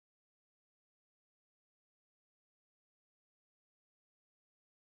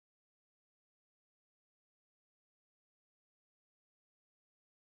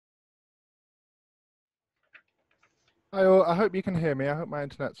Hi all, I hope you can hear me. I hope my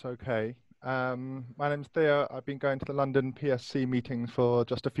internet's okay. My name's Theo. I've been going to the London PSC meetings for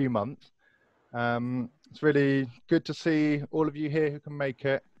just a few months. It's really good to see all of you here who can make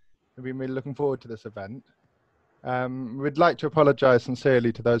it. I've been really looking forward to this event. We'd like to apologise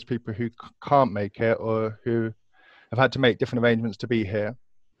sincerely to those people who can't make it or who have had to make different arrangements to be here.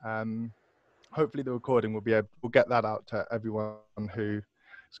 Hopefully the recording we'll get that out to everyone who's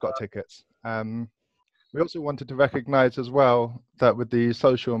got tickets. We also wanted to recognize as well that with the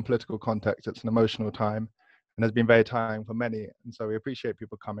social and political context, it's an emotional time and has been very tiring for many. And so we appreciate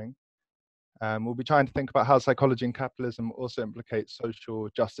people coming. We'll be trying to think about how psychology and capitalism also implicates social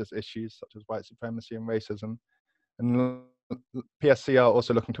justice issues such as white supremacy and racism. And PSC are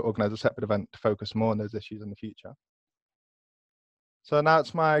also looking to organize a separate event to focus more on those issues in the future. So now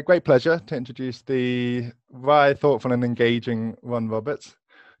it's my great pleasure to introduce the very thoughtful and engaging Ron Roberts.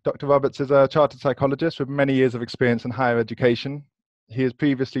 Dr. Roberts is a chartered psychologist with many years of experience in higher education. He has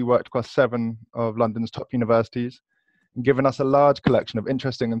previously worked across 7 of London's top universities and given us a large collection of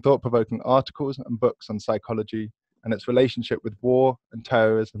interesting and thought-provoking articles and books on psychology and its relationship with war and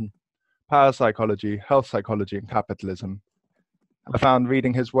terrorism, parapsychology, health psychology, and capitalism. I found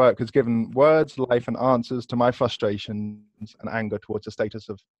reading his work has given words, life, and answers to my frustrations and anger towards the status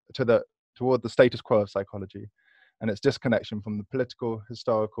quo of psychology and its disconnection from the political,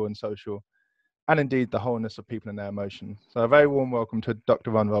 historical, and social, and indeed the wholeness of people and their emotions. So a very warm welcome to Dr.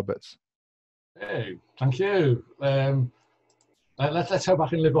 Ron Roberts. Hey, thank you. Let's hope I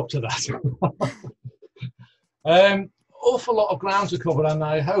can live up to that. Awful lot of ground to cover, and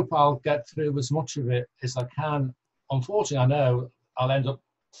I hope I'll get through as much of it as I can. Unfortunately, I know I'll end up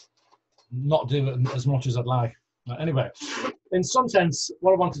not doing as much as I'd like. But anyway, in some sense,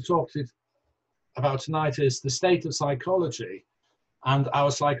 what I want to talk to you about tonight is the state of psychology and our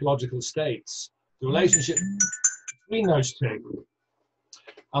psychological states, the relationship between those two,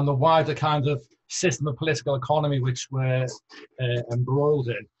 and the wider kind of system of political economy which we're embroiled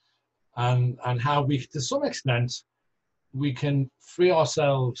in, and how we, to some extent, we can free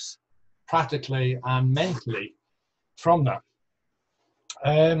ourselves practically and mentally from that.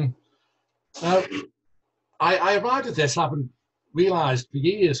 Now, I arrived at this having realised for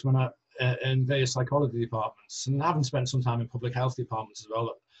years when I in various psychology departments, and having spent some time in public health departments as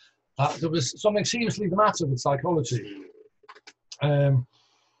well, that there was something seriously the matter with psychology. And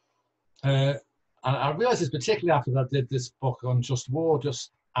I realised this particularly after I did this book on just war,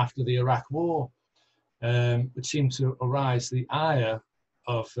 just after the Iraq War, which seemed to arise the ire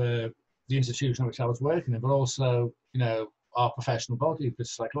of the institution in which I was working in, but also, you know, our professional body, the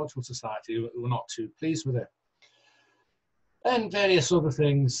Psychological Society, who were not too pleased with it. And various other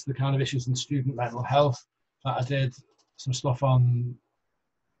things, the kind of issues in student mental health that I did, some stuff on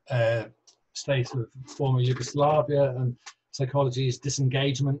state of former Yugoslavia and psychology's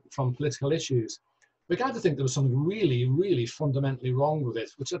disengagement from political issues. I began to think there was something really, really fundamentally wrong with it,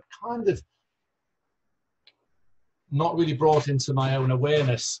 which I'd kind of not really brought into my own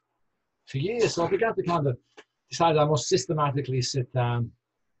awareness for years. So I began to kind of decide I must systematically sit down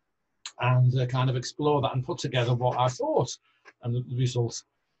and kind of explore that and put together what I thought. And the result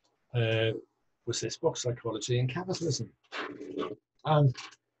was this book, Psychology and Capitalism. And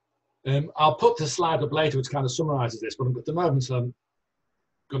I'll put the slide up later, which kind of summarizes this, but at the moment I'm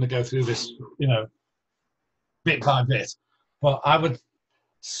going to go through this, you know, bit by bit. But I would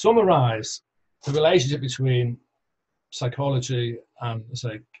summarize the relationship between psychology and,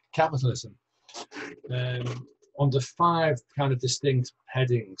 say, capitalism under 5 kind of distinct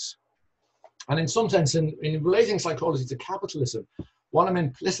headings. And in some sense, in relating psychology to capitalism, what I'm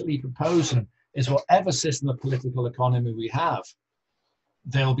implicitly proposing is whatever system of political economy we have,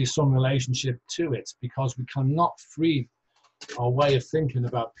 there'll be some relationship to it, because we cannot free our way of thinking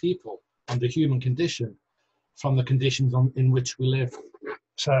about people and the human condition from the conditions in which we live.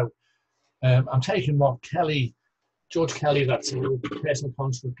 So I'm taking what George Kelly, that's a personal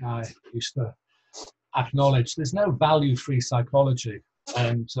construct guy, used to acknowledge. There's no value-free psychology.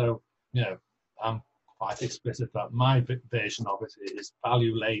 And so, you know, I'm quite explicit that my version of it is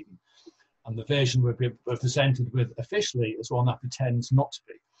value-laden. And the version we're presented with officially is one that pretends not to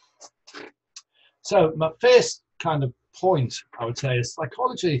be. So my first kind of point, I would say, is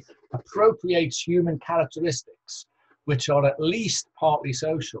psychology appropriates human characteristics, which are at least partly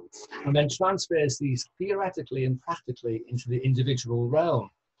social, and then transfers these theoretically and practically into the individual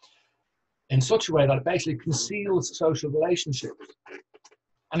realm in such a way that it basically conceals social relationships.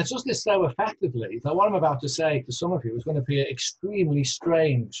 And it does this so effectively that what I'm about to say to some of you is going to be extremely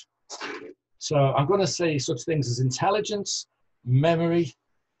strange. So I'm going to say such things as intelligence, memory,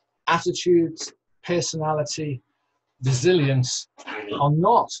 attitudes, personality, resilience are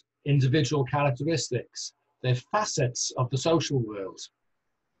not individual characteristics. They're facets of the social world.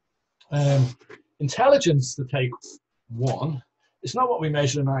 Intelligence, to take one, is not what we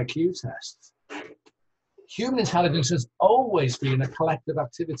measure in IQ tests. Human intelligence has always been a collective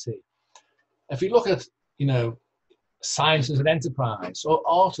activity. If you look at, science as an enterprise or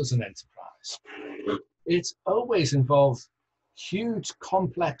art as an enterprise, it's always involved huge,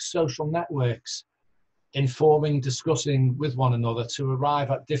 complex social networks informing, discussing with one another to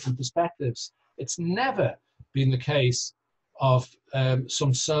arrive at different perspectives. It's never been the case of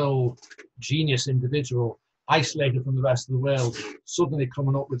some sole genius individual isolated from the rest of the world suddenly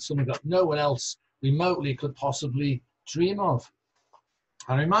coming up with something that no one else remotely could possibly dream of.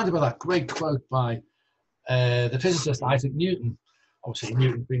 I'm reminded of that great quote by the physicist Isaac Newton. Obviously,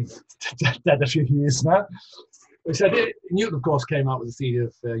 Newton's been dead a few years now. He said, Newton, of course, came out with the theory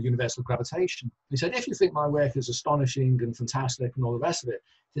of universal gravitation. He said, if you think my work is astonishing and fantastic and all the rest of it,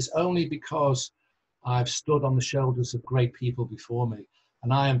 it's only because I've stood on the shoulders of great people before me.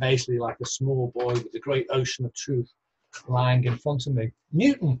 And I am basically like a small boy with the great ocean of truth lying in front of me.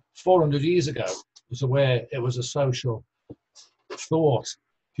 Newton, 400 years ago, was aware it was a social thought,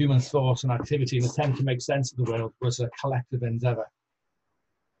 human thought and activity, an attempt to make sense of the world was a collective endeavor.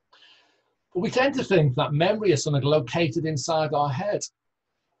 But we tend to think that memory is something located inside our head.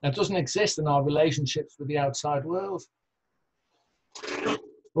 It doesn't exist in our relationships with the outside world.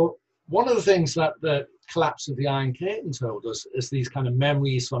 But one of the things that the collapse of the Iron Curtain told us is these kind of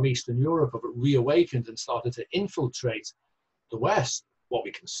memories from Eastern Europe have reawakened and started to infiltrate the West, what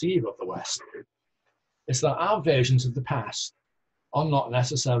we conceive of the West, is that our versions of the past are not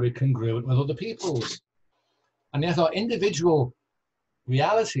necessarily congruent with other people's. And yet our individual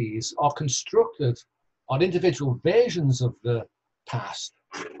realities are constructed on individual versions of the past.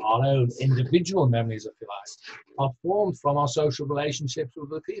 Our own individual memories, if you like, are formed from our social relationships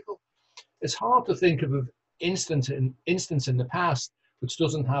with other people. It's hard to think of an instance in the past which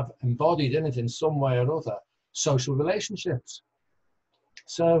doesn't have embodied in it in some way or other social relationships.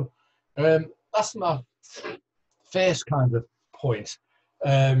 So that's my first kind of point.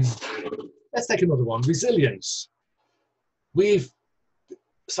 Let's take another one, resilience.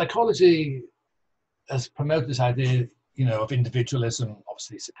 Psychology has promoted this idea, of individualism,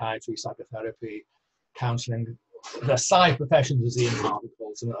 obviously psychiatry, psychotherapy, counseling, the side professions as Ian Harvey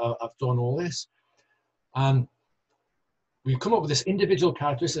calls them, have done all this. And we've come up with this individual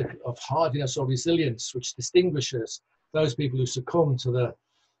characteristic of hardiness or resilience, which distinguishes those people who succumb to the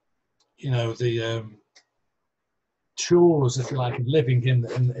chores, if you like, of living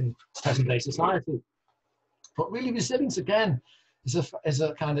in present day society. But really resilience, again, is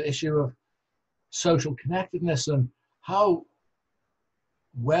a kind of issue of social connectedness and how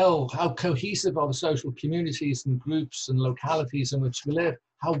cohesive are the social communities and groups and localities in which we live?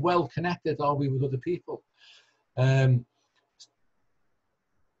 How well connected are we with other people?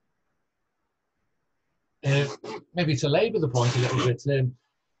 Maybe to labour the point a little bit,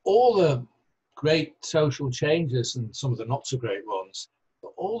 all the great social changes and some of the not so great ones are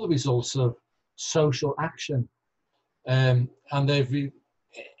all the results of social action. And they've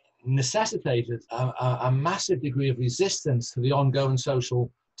necessitated a massive degree of resistance to the ongoing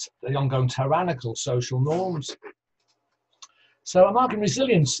tyrannical social norms. So American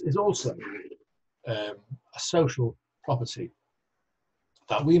resilience is also a social property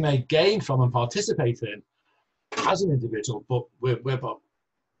that we may gain from and participate in as an individual, but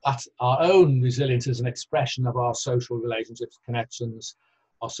that's our own resilience is an expression of our social relationships, connections,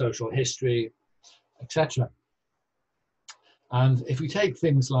 our social history, etc. And if we take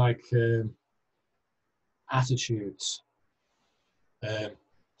things like attitudes,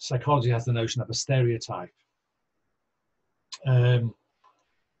 psychology has the notion of a stereotype,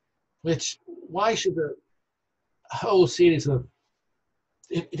 why should a whole series of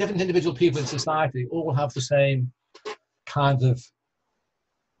different individual people in society all have the same kind of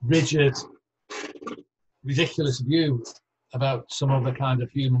rigid, ridiculous view about some other kind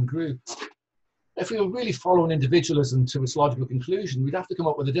of human group? If we were really following individualism to its logical conclusion, we'd have to come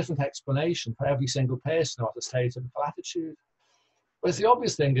up with a different explanation for every single person who has a stereotypical attitude. Whereas the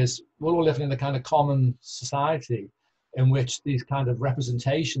obvious thing is we're all living in a kind of common society in which these kind of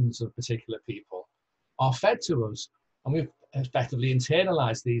representations of particular people are fed to us, and we've effectively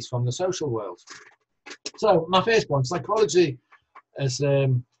internalized these from the social world. So my first point, psychology is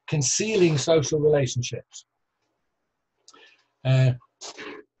concealing social relationships.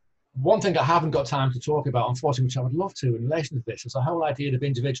 One thing I haven't got time to talk about, unfortunately, which I would love to in relation to this, is the whole idea of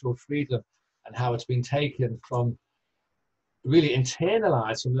individual freedom and how it's been taken from really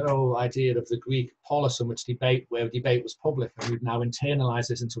internalized from the whole idea of the Greek polis, in which where debate was public, and we've now internalized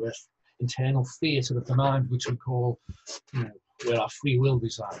this into an internal theatre of the mind, which we call, where our free will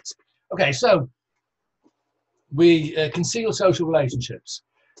resides. Okay, so we conceal social relationships.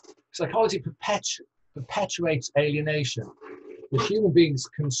 Psychology perpetuates alienation, with human beings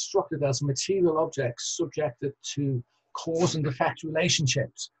constructed as material objects subjected to cause and effect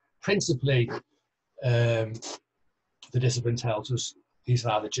relationships. Principally, the discipline tells us these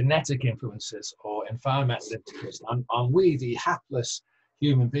are the genetic influences or environmental influences, and we, the hapless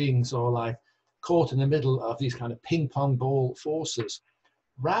human beings, are like caught in the middle of these kind of ping pong ball forces,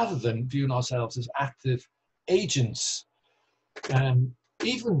 rather than viewing ourselves as active agents.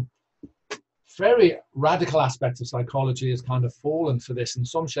 Even very radical aspects of psychology has kind of fallen for this in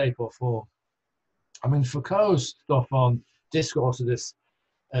some shape or form. I mean, Foucault's stuff on discourse of this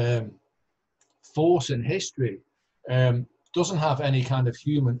force in history doesn't have any kind of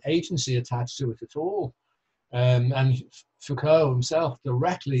human agency attached to it at all. And Foucault himself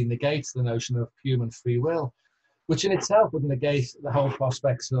directly negates the notion of human free will, which in itself would negate the whole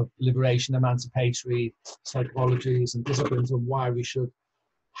prospects of liberation, emancipatory psychologies and disciplines, and why we should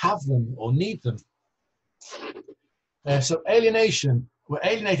have them or need them. So alienation, we're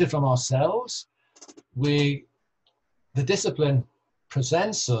alienated from ourselves. The discipline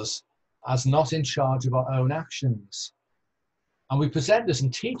presents us as not in charge of our own actions. And we present this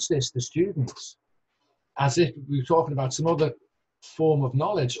and teach this to students as if we were talking about some other form of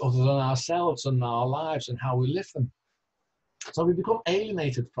knowledge other than ourselves and our lives and how we live them. So we become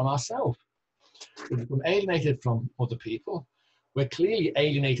alienated from ourselves. We become alienated from other people. We're clearly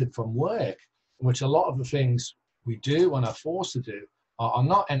alienated from work, in which a lot of the things we do and are forced to do are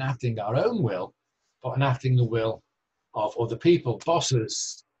not enacting our own will, but enacting the will of other people,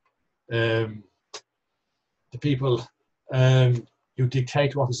 bosses, the people who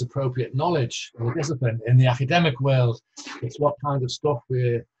dictate what is appropriate knowledge or discipline. In the academic world, it's what kind of stuff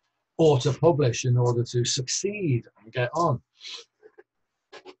we ought to publish in order to succeed and get on.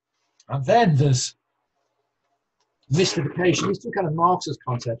 And then there's mystification. These two kind of Marxist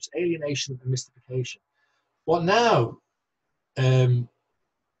concepts, alienation and mystification. Well, now,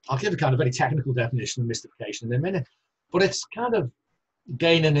 I'll give a kind of very technical definition of mystification in a minute, but it's kind of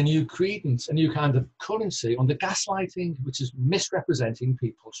gaining a new credence, a new kind of currency under gaslighting, which is misrepresenting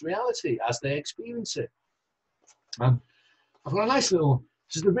people's reality as they experience it. I've got a nice little,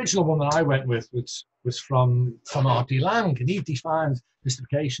 this is the original one that I went with, which was from R.D. Lang, and he defined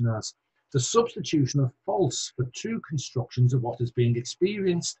mystification as the substitution of false for true constructions of what is being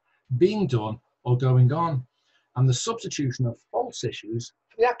experienced, being done, or going on, and the substitution of false issues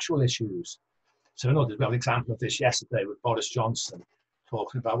for the actual issues. So I know there's an example of this yesterday with Boris Johnson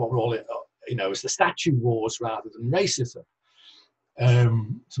talking about what we're all, it's the statue wars rather than racism.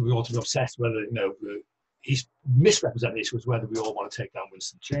 So we ought to be obsessed whether, he's misrepresenting the issue as whether we all want to take down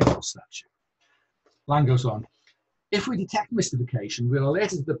Winston Churchill's statue. Lang goes on. If we detect mystification, we are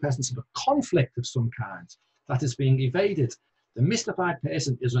alerted to the presence of a conflict of some kind that is being evaded. The mystified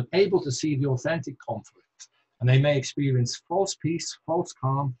person is unable to see the authentic conflict, and they may experience false peace, false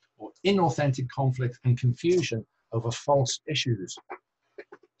calm, or inauthentic conflict and confusion over false issues.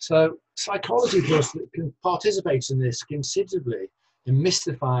 So psychology participates in this considerably in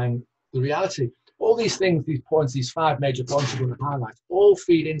mystifying the reality. All these things, these points, these 5 major points we're going to highlight, all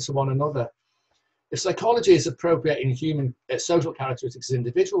feed into one another. If psychology is appropriating human social characteristics as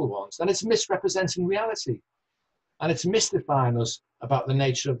individual ones, then it's misrepresenting reality. And it's mystifying us about the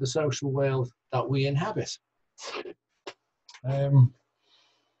nature of the social world that we inhabit.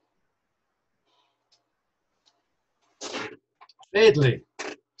 Thirdly,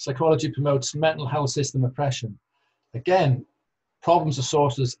 psychology promotes mental health system oppression. Again, problems are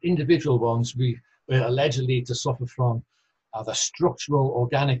sourced as individual ones we are allegedly to suffer from the structural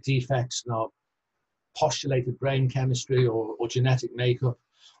organic defects in our postulated brain chemistry or genetic makeup,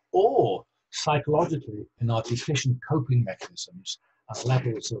 or psychologically in our deficient coping mechanisms and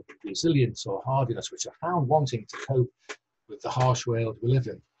levels of resilience or hardiness which are found wanting to cope with the harsh world we live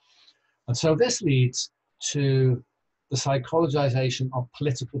in. And so this leads to the psychologization of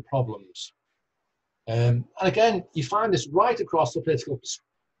political problems. And again, you find this right across the political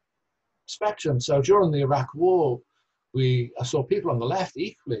spectrum. So during the Iraq War, I saw people on the left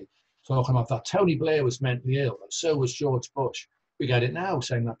equally talking about that Tony Blair was mentally ill, and so was George Bush. We get it now,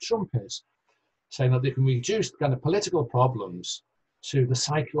 saying that Trump is, saying that they can reduce the kind of political problems to the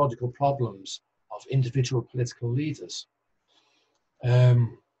psychological problems of individual political leaders.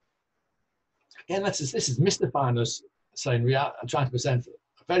 Again, this is mystifying us, saying I'm trying to present a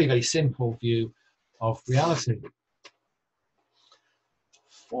very, very simple view of reality.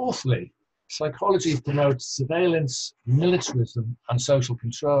 Fourthly, psychology promotes surveillance, militarism, and social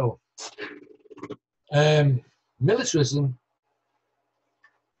control. Militarism,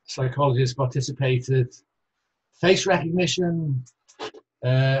 psychologists participated face recognition,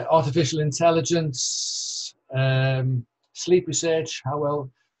 artificial intelligence, sleep research, how well,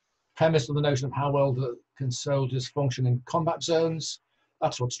 premised on the notion of how well can soldiers function in combat zones.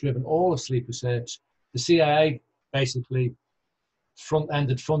 That's what's driven all of sleep research. The CIA basically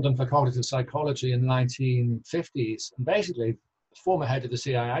front-ended funding for cognitive psychology in the 1950s. And basically, the former head of the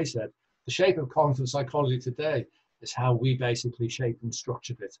CIA said, the shape of cognitive psychology today is how we basically shaped and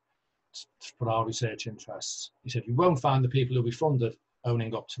structured it for our research interests. He said, you won't find the people who we funded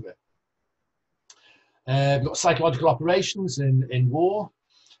owning up to it. We've got psychological operations in war.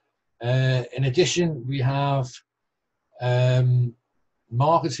 In addition, we have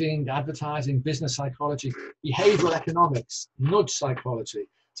marketing, advertising, business psychology, behavioral economics, nudge psychology,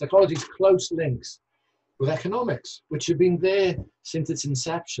 psychology's close links with economics, which have been there since its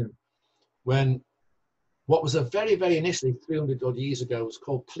inception, when what was a very, very initially 300 odd years ago was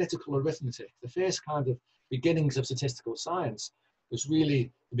called political arithmetic. The first kind of beginnings of statistical science was really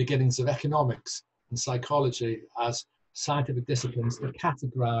the beginnings of economics and psychology as scientific disciplines to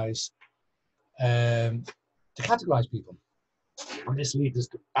categorize people. And this leads us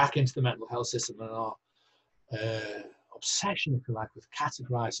back into the mental health system and our obsession, if you like, with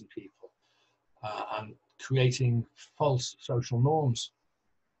categorizing people and creating false social norms.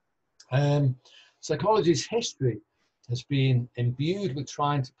 Psychology's history has been imbued with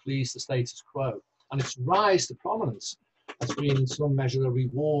trying to please the status quo, and its rise to prominence has been in some measure a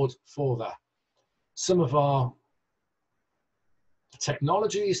reward for that. Some of our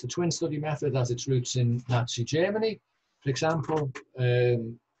technologies, the twin study method has its roots in Nazi Germany, for example.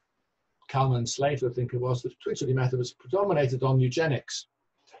 Kalman and Slater, I think it was, the twin study method was predominated on eugenics.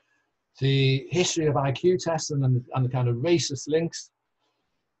 The history of IQ testing and the kind of racist links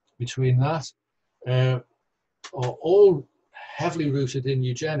between that are all heavily rooted in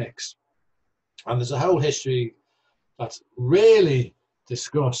eugenics. And there's a whole history that's really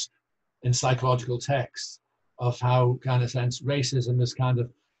discussed in psychological texts of how, kind of sense, racism has kind of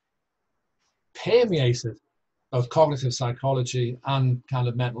permeated both cognitive psychology and kind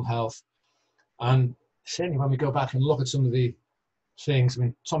of mental health. And certainly when we go back and look at some of the things, I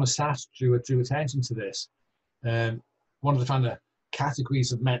mean, Thomas Sass drew attention to this. One of the kind of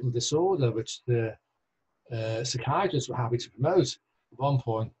categories of mental disorder, which the psychiatrists were happy to promote at one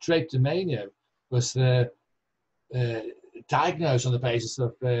point, drapetomania, was diagnosed on the basis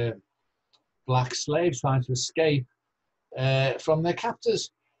of black slaves trying to escape from their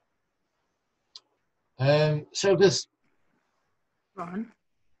captors. So this. Ron,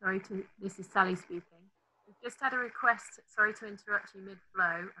 this is Sally speaking. We've just had a request, sorry to interrupt you mid-flow,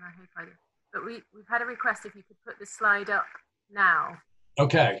 and I hope I did, but we've had a request if you could put the slide up now.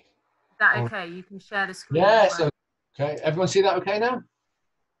 Okay. Is that okay? You can share the screen. Yeah, so, okay. Everyone see that okay now?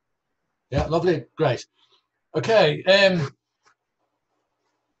 Yeah, lovely, great. Okay,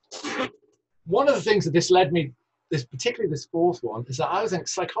 one of the things that this led me, particularly this fourth one, is that I think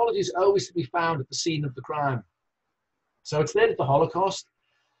psychology is always to be found at the scene of the crime. So it's there at the Holocaust.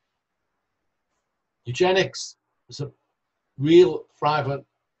 Eugenics was a real prime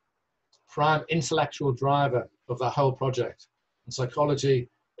intellectual driver of that whole project. And psychology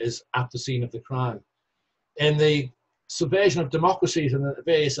is at the scene of the crime. In the subversion of democracies and the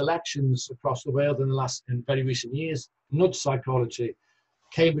various elections across the world in very recent years, nudge psychology,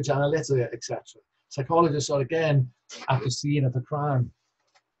 Cambridge Analytica, etc. Psychologists are again at the scene of the crime.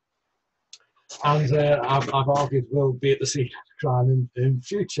 And I've argued will be at the scene of the crime in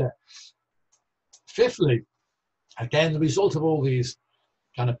future. Fifthly, again, the result of all these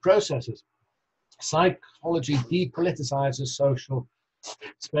kind of processes, psychology depoliticizes social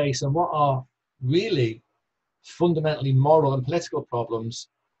space, and what are really fundamentally moral and political problems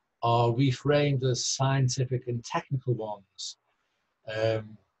are reframed as scientific and technical ones.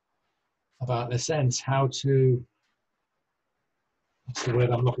 About, in a sense, how to, what's the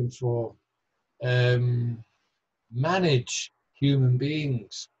word I'm looking for, manage human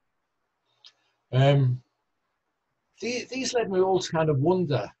beings. These led me all to kind of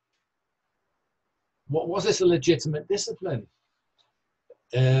wonder, what was this a legitimate discipline?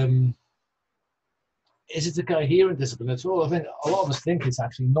 Is it a coherent discipline at all? I think a lot of us think it's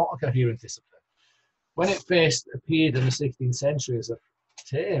actually not a coherent discipline. When it first appeared in the 16th century as a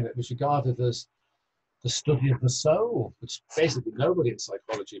term, it was regarded as the study of the soul, which basically nobody in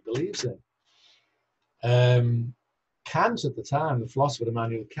psychology believes in. Kant at the time, the philosopher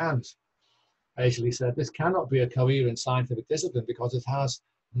Immanuel Kant, basically said this cannot be a coherent scientific discipline because it has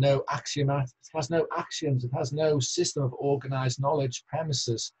no axiomat, it has no axioms, it has no system of organized knowledge,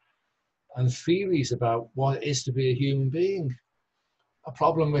 premises, and theories about what it is to be a human being. A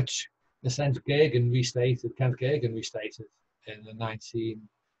problem which, in a sense, Kent Gagan restated in the late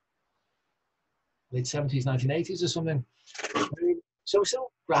 70s, 1980s or something. So we're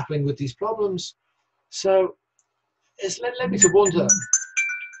still grappling with these problems. So it's led me to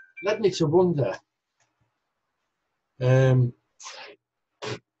wonder,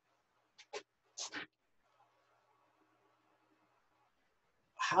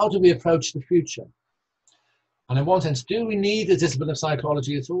 how do we approach the future? And in one sense, do we need a discipline of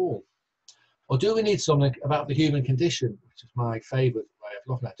psychology at all? Or do we need something about the human condition, which is my favorite way of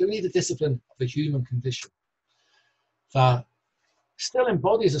looking at it? Do we need a discipline of the human condition that still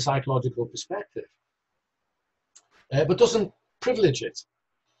embodies a psychological perspective, but doesn't privilege it,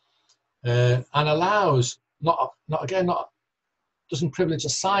 and allows, doesn't privilege a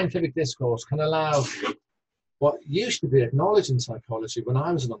scientific discourse, can allow what used to be acknowledged in psychology when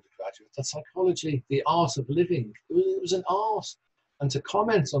I was an undergraduate, that psychology, the art of living, it was an art. And to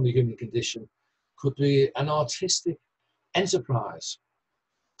comment on the human condition could be an artistic enterprise.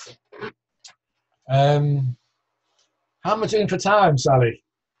 How am I doing for time, Sally?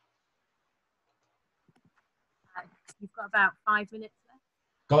 You've got about 5 minutes left.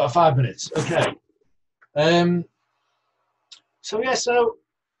 Got about 5 minutes, okay. So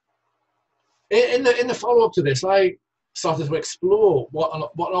in the follow-up to this, I started to explore what an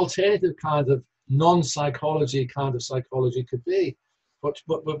alternative kind of non-psychology kind of psychology could be, but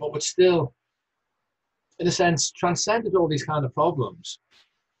still, in a sense, transcended all these kind of problems,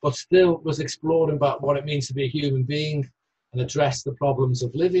 but still was exploring about what it means to be a human being and address the problems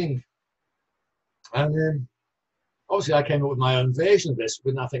of living. And obviously I came up with my own version of this,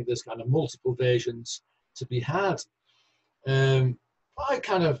 but I think there's kind of multiple versions to be had. I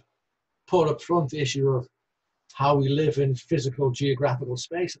kind of put up front the issue of how we live in physical geographical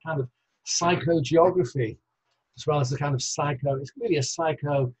space, a kind of psychogeography, as well as the kind of it's really a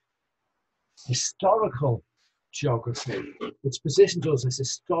historical geography, which positions us as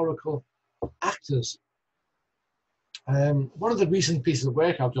historical actors. One of the recent pieces of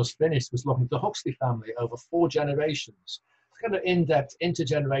work I've just finished was looking at the Huxley family over 4 generations. It's kind of in-depth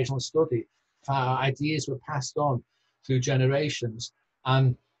intergenerational study of how ideas were passed on through generations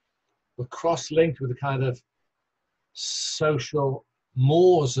and were cross-linked with the kind of social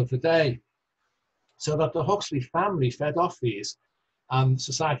mores of the day. So that the Huxley family fed off these, and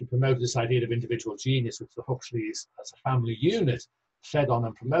society promoted this idea of individual genius, which the Huxleys, as a family unit, fed on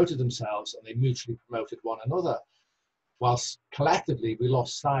and promoted themselves, and they mutually promoted one another, whilst collectively we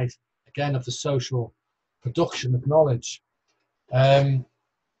lost sight, again, of the social production of knowledge.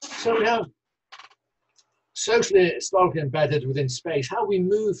 So we have socially, historically embedded within space, how we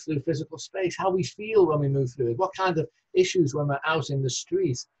move through physical space, how we feel when we move through it, what kind of issues when we're out in the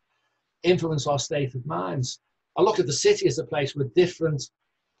street influence our state of minds. I look at the city as a place where different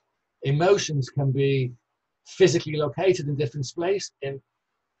emotions can be physically located in different space, in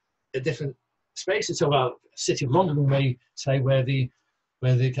different spaces. So about City of London, we may say where the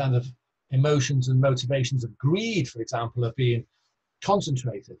kind of emotions and motivations of greed, for example, are being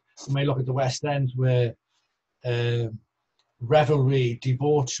concentrated. We may look at the West End where revelry,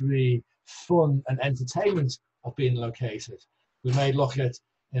 debauchery, fun and entertainment are being located. We may look at,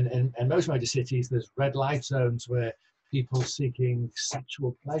 in most major cities, there's red light zones where people seeking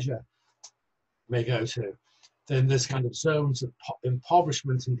sexual pleasure may go to. Then there's kind of zones of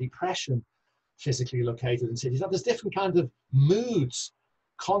impoverishment and depression physically located in cities. Now, there's different kinds of moods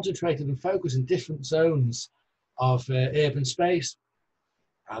concentrated and focused in different zones of urban space.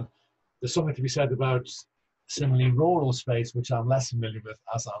 And there's something to be said about similarly rural space, which I'm less familiar with,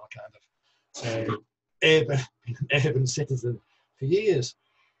 as I'm a kind of urban citizen for years.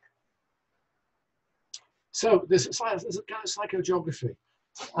 So there's a kind of psychogeography.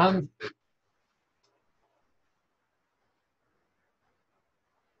 And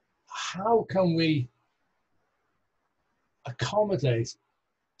how can we accommodate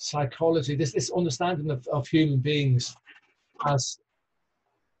psychology, this understanding of human beings as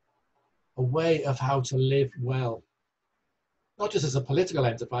a way of how to live well, not just as a political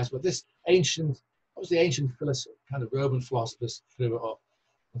enterprise, but this ancient, what was the ancient kind of Roman philosophers threw it up.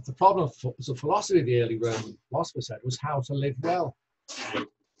 The problem of the philosophy the early Roman philosophers said was how to live well.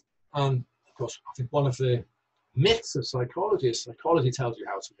 And of course, I think one of the myths of psychology is psychology tells you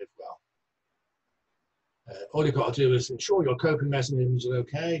how to live well. All you've got to do is ensure your coping mechanisms are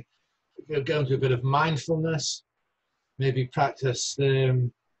okay, go into a bit of mindfulness, maybe practice a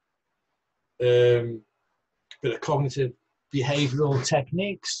bit of cognitive behavioral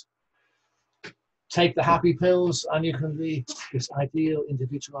techniques. Take the happy pills and you can be this ideal,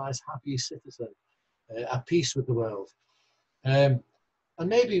 individualized, happy citizen, at peace with the world. And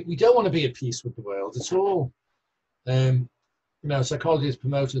maybe we don't want to be at peace with the world at all. You know, psychology has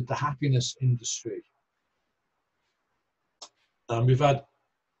promoted the happiness industry. And we've had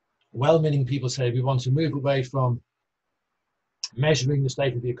well-meaning people say we want to move away from measuring the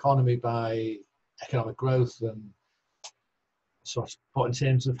state of the economy by economic growth and sort of put in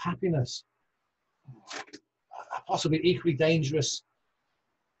terms of happiness. A possibly equally dangerous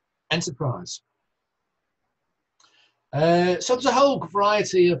enterprise. So there's a whole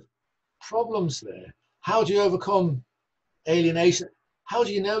variety of problems there. How do you overcome alienation? How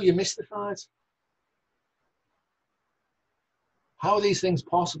do you know you're mystified? How are these things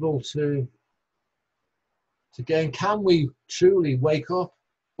possible to gain? Can we truly wake up?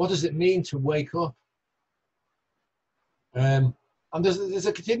 What does it mean to wake up? And there's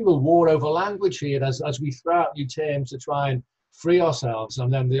a continual war over language here as we throw out new terms to try and free ourselves,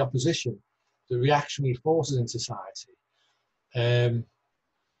 and then the opposition, the reactionary forces in society,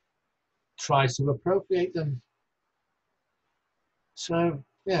 tries to appropriate them. So,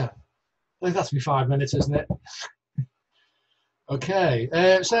 yeah, I think that's me 5 minutes, isn't it? Okay,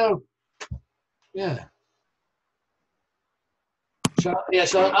 so, yeah. So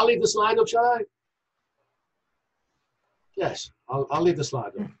I'll leave the slide up, shall I? Yes, I'll leave the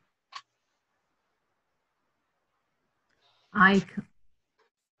slide up.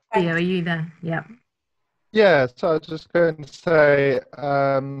 Theo, are you there? Yep. Yeah, so I was just going to say,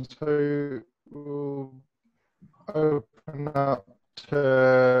 so we'll open up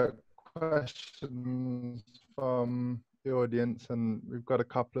to questions from the audience, and we've got a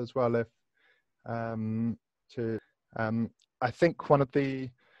couple as well. I think one of the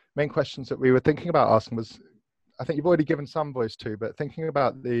main questions that we were thinking about asking was, I think you've already given some voice to, but thinking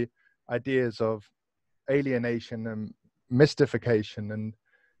about the ideas of alienation and mystification and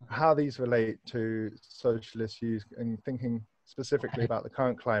how these relate to socialist views, and thinking specifically about the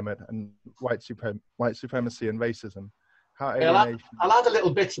current climate and white supremacy and racism. How alienation... I'll add a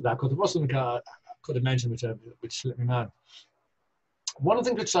little bit to that, because there was something I could have mentioned which slipped my mind. One of the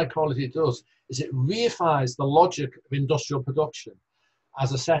things which psychology does is it reifies the logic of industrial production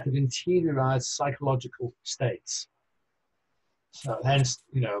as a set of interiorized psychological states. So hence,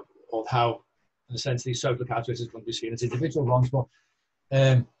 you know, of how, in a sense, these social characteristics can be seen as individual ones, but,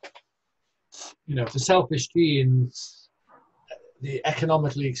 you know, the selfish genes, the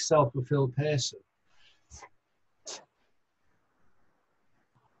economically self-fulfilled person.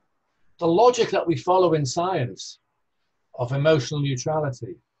 The logic that we follow in science of emotional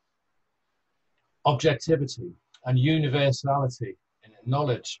neutrality, objectivity, and universality in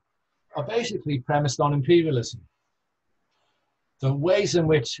knowledge are basically premised on imperialism. The ways in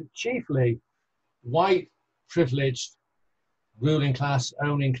which chiefly white, privileged, ruling class,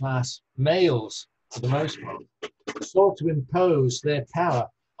 owning class males, for the most part, sought to impose their power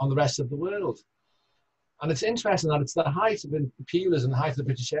on the rest of the world. And it's interesting that it's the height of imperialism, the height of the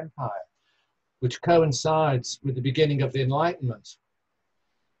British Empire, which coincides with the beginning of the Enlightenment.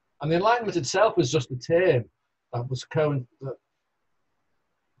 And the Enlightenment itself was just a term that was that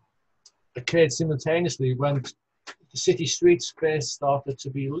occurred simultaneously when the city streets first started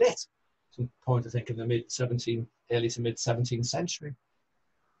to be lit, at some point, I think, in the early to mid 17th century.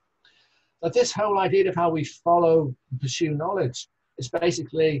 That this whole idea of how we follow and pursue knowledge is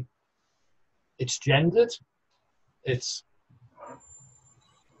basically, it's gendered, it's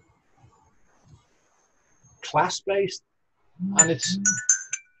class-based, and it's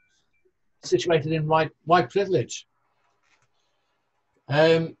situated in white privilege.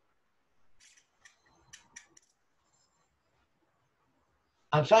 And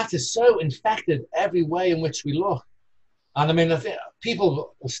that is so infected every way in which we look. And I mean, I think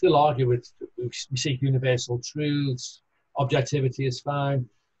people will still argue we seek universal truths, objectivity is fine,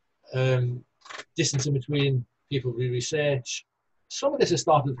 distance in between people we research. Some of this has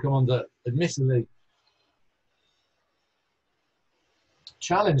started to come under, admittedly,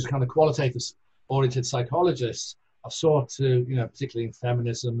 challenge kind of qualitative oriented psychologists have sought to, you know, particularly in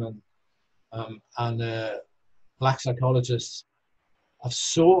feminism and black psychologists have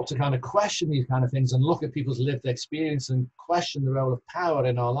sought to kind of question these kind of things and look at people's lived experience and question the role of power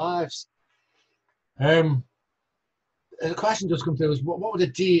in our lives. The question just comes through is what would what would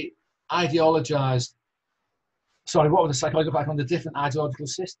the psychology look like on the different ideological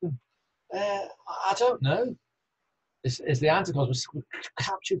system? I don't know. Is the answer, because we're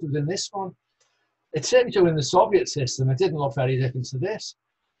captured within this one. It's certainly true in the Soviet system. It didn't look very different to this.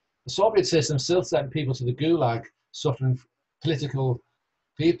 The Soviet system still sent people to the Gulag suffering political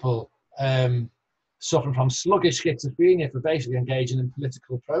people suffering from sluggish schizophrenia for basically engaging in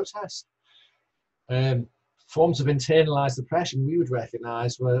political protest. Forms of internalized oppression we would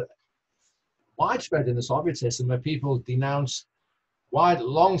recognize were widespread in the Soviet system, where people denounced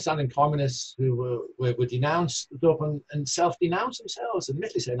long-standing communists who were denounced up and self-denounced themselves,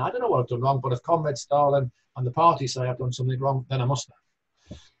 admittedly saying, I don't know what I've done wrong, but if Comrade Stalin and the party say I've done something wrong, then I must have.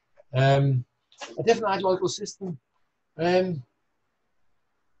 A different ideological system.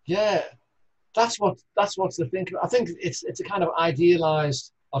 Yeah, that's what's the thing. I think it's a kind of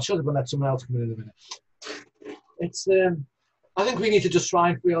idealized. I'll shut up and let someone else come in a minute. It's I think we need to just try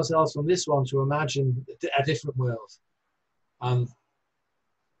and free ourselves from this one to imagine a different world.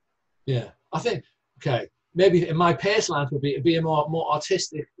 Yeah, I think, okay, maybe in my personal answer it'd be a more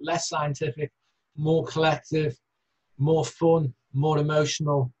artistic, less scientific, more collective, more fun, more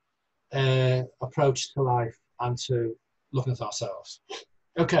emotional approach to life and to looking at ourselves.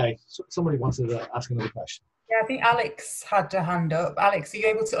 Okay, so somebody wanted to ask another question. Yeah, I think Alex had a hand up. Alex, are you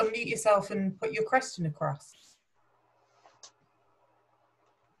able to unmute yourself and put your question across?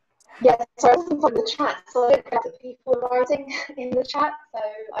 Yes, so I was from the chat, so I don't get the people writing in the chat, so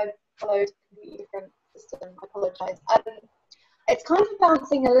I followed a completely different system. I apologise. It's kind of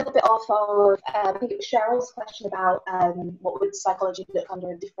bouncing a little bit off of, I think it was Cheryl's question about what would psychology look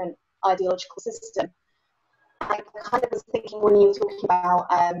under a different ideological system. I kind of was thinking when you were talking about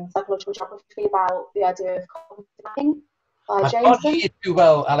psychological geography, about the idea of cognitive mapping by Jameson. I can't hear you too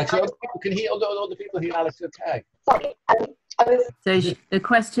well, Alex. Other people can hear, other people hear Alex okay. Sorry, So the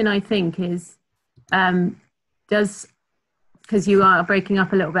question, I think, is because you are breaking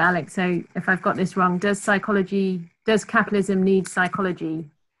up a little bit, Alex, so if I've got this wrong, does capitalism need psychology?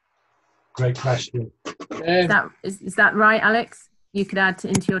 Great question. Is that right, Alex? You could add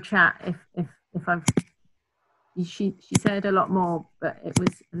into your chat if I've... She said a lot more, but it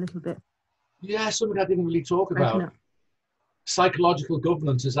was a little bit... Yeah, something I didn't really talk about. Psychological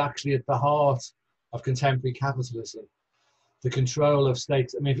governance is actually at the heart of contemporary capitalism. The control of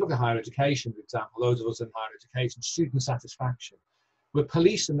states. I mean, if you look at higher education, for example, loads of us in higher education, student satisfaction. We're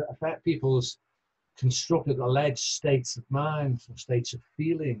policing that affect people's constructed, alleged states of mind, or states of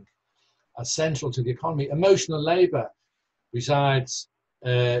feeling, are central to the economy. Emotional labour resides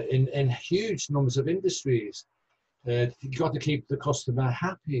in huge numbers of industries. You've got to keep the customer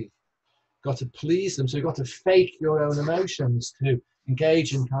happy, got to please them. So you've got to fake your own emotions to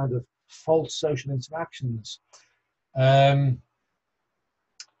engage in kind of false social interactions. The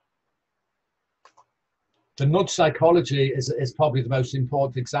nudge psychology is probably the most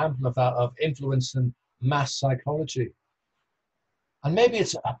important example of that, of influence and mass psychology. And maybe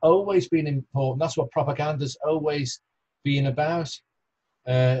it's always been important. That's what propaganda's always been about,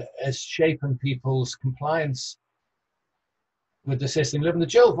 as shaping people's compliance with the system. Living the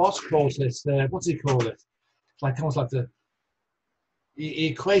Joe Voss calls this, what does he call it? It's like almost like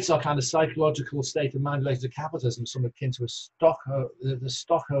he equates our kind of psychological state of mind related to capitalism, something akin to the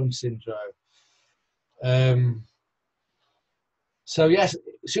Stockholm syndrome. So yes,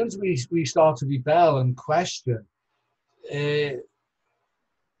 as soon as we start to rebel and question, they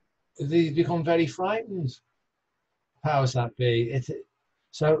become very frightened. Powers that be.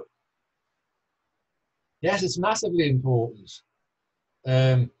 So yes, it's massively important.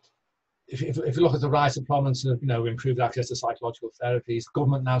 If you look at the rise and prominence of improved access to psychological therapies,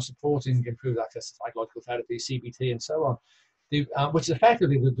 government now supporting improved access to psychological therapy, CBT, and so on, which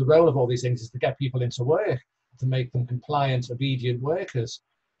effectively the role of all these things is to get people into work, to make them compliant, obedient workers.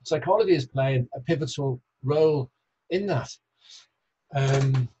 Psychology is playing a pivotal role in that.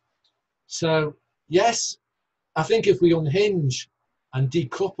 So yes, I think if we unhinge and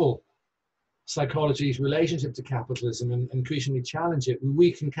decouple psychology's relationship to capitalism and increasingly challenge it, we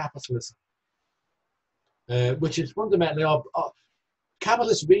weaken capitalism, which is fundamentally our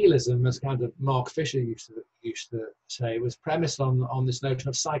capitalist realism, as kind of Mark Fisher used to say, was premised on this notion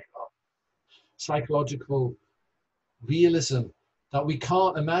of psychological realism, that we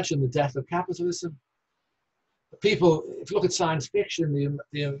can't imagine the death of capitalism. People, if you look at science fiction,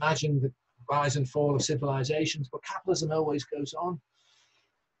 they imagine the rise and fall of civilizations, but capitalism always goes on.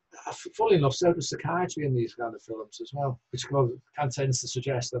 Funnily enough, so does psychiatry in these kind of films as well, which kind of tends to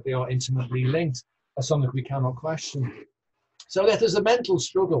suggest that they are intimately linked, as something we cannot question. So that there's a mental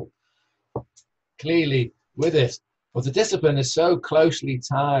struggle, clearly, with it, but the discipline is so closely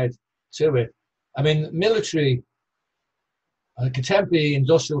tied to it. I mean, military, contemporary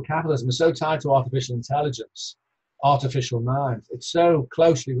industrial capitalism is so tied to artificial intelligence, artificial mind. It's so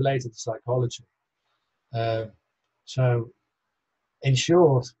closely related to psychology. So, in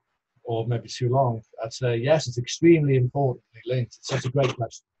short, or maybe too long, I'd say yes, it's extremely importantly linked. It's such a great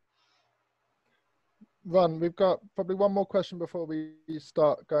question. Ron, we've got probably one more question before we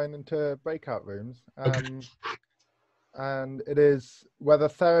start going into breakout rooms. And it is whether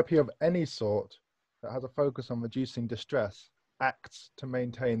therapy of any sort that has a focus on reducing distress acts to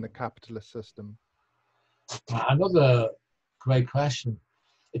maintain the capitalist system. Another great question.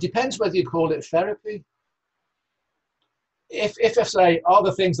 It depends whether you call it therapy. If I say, are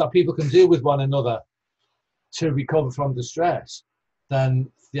there things that people can do with one another to recover from distress, then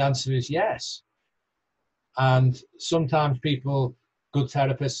the answer is yes. And sometimes people, good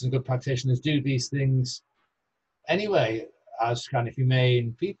therapists and good practitioners, do these things anyway as kind of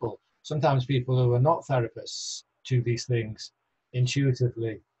humane people. Sometimes people who are not therapists do these things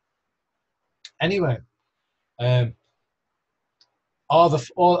intuitively. Anyway, are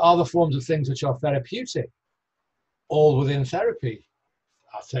the forms of things which are therapeutic all within therapy?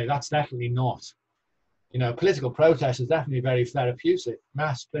 I'd say that's definitely not. You know, political protest is definitely very therapeutic.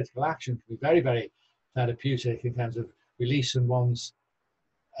 Mass political action can be very, very therapeutic in terms of releasing one's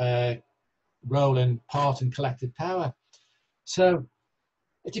role in part in collective power. So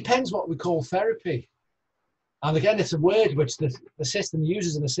it depends what we call therapy. And again, it's a word which the system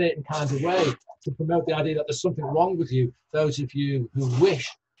uses in a certain kind of way to promote the idea that there's something wrong with you, those of you who wish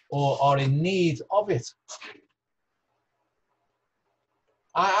or are in need of it.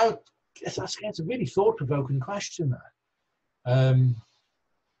 It's a really thought-provoking question there,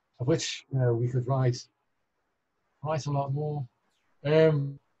 of which we could write a lot more.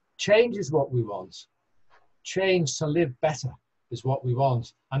 Change is what we want. Change to live better is what we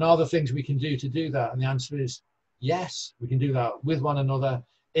want. And are there things we can do to do that? And the answer is yes, we can do that with one another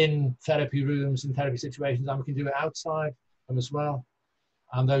in therapy rooms, in therapy situations, and we can do it outside them as well.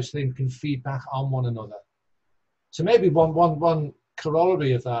 And those things can feed back on one another. So maybe one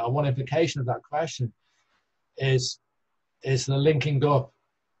corollary of that, or one implication of that question is the linking up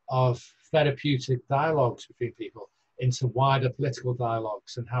of therapeutic dialogues between people into wider political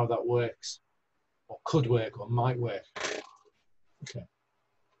dialogues and how that works, or could work, or might work. Okay.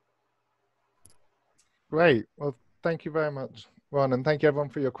 Great. Well, thank you very much, Ron, and thank you everyone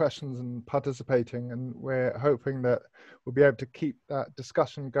for your questions and participating. And we're hoping that we'll be able to keep that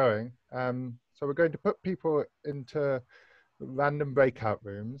discussion going. So we're going to put people into random breakout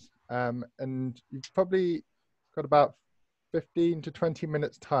rooms, and you've probably got about 15 to 20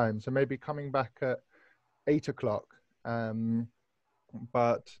 minutes time. So maybe coming back at 8 o'clock.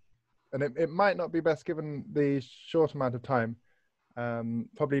 But it might not be best given the short amount of time.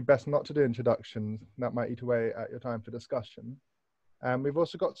 Probably best not to do introductions. That might eat away at your time for discussion. We've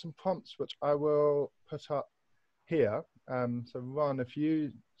also got some prompts which I will put up here. So Ron, if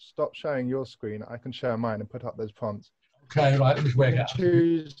you stop sharing your screen, I can share mine and put up those prompts. Okay, right. Let me work out.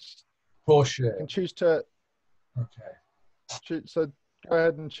 Choose. For sure. You can choose to. Okay. So go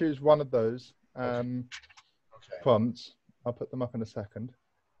ahead and choose one of those Okay. prompts. I'll put them up in a second.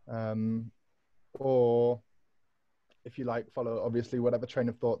 Or if you like, follow obviously whatever train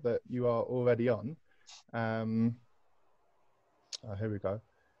of thought that you are already on. Here we go.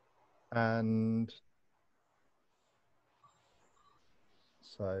 And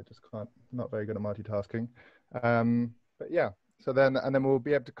so I just not very good at multitasking. But yeah, so then we'll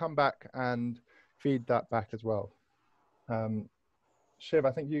be able to come back and feed that back as well. Shiv,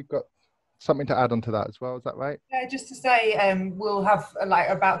 I think you've got something to add on to that as well. Is that right? Yeah, just to say, we'll have like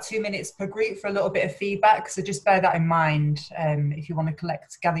about 2 minutes per group for a little bit of feedback. So just bear that in mind if you want to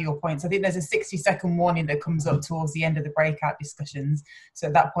gather your points. I think there's a 60-second warning that comes up towards the end of the breakout discussions. So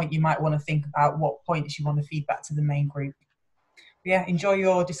at that point, you might want to think about what points you want to feed back to the main group. But yeah, enjoy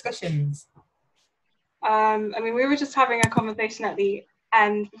your discussions. I mean, we were just having a conversation at the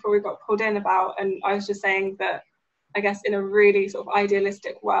end before we got pulled in about, and I was just saying that I guess in a really sort of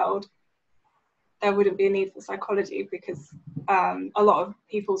idealistic world, there wouldn't be a need for psychology because a lot of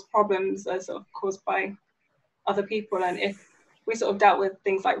people's problems are sort of caused by other people. And if we sort of dealt with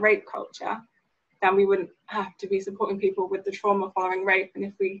things like rape culture, then we wouldn't have to be supporting people with the trauma following rape. And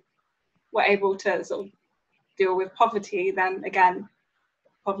if we were able to sort of deal with poverty, then again,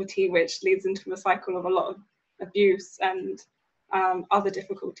 poverty, which leads into a cycle of a lot of abuse and other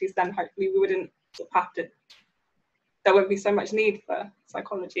difficulties, then hopefully we wouldn't sort of have to, there wouldn't be so much need for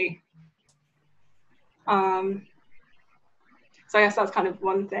psychology. So I guess that's kind of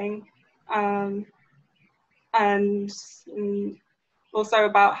one thing. And also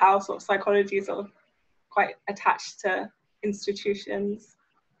about how sort of psychology is sort of quite attached to institutions.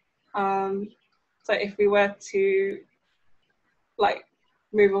 So if we were to like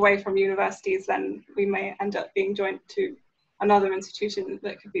move away from universities, then we may end up being joined to another institution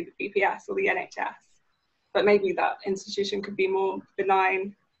that could be the BPS or the NHS, but maybe that institution could be more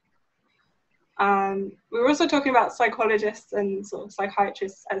benign. We were also talking about psychologists and sort of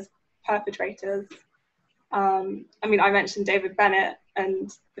psychiatrists as perpetrators. I mean, I mentioned David Bennett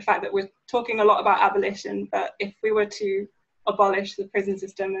and the fact that we're talking a lot about abolition, but if we were to abolish the prison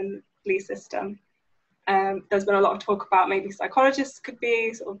system and the police system, there's been a lot of talk about maybe psychologists could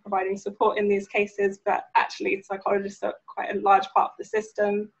be sort of providing support in these cases, but actually psychologists are quite a large part of the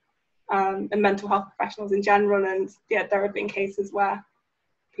system, and mental health professionals in general. And yeah, there have been cases where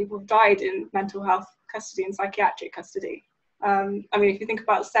people have died in mental health custody and psychiatric custody. I mean, if you think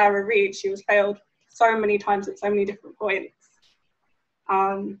about Sarah Reid, she was failed so many times at so many different points.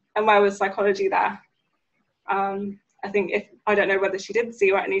 And where was psychology there? I think I don't know whether she did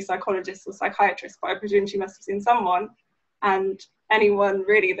see any psychologists or psychiatrists, but I presume she must have seen someone. And anyone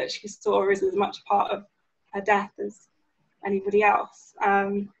really that she saw is as much part of her death as anybody else.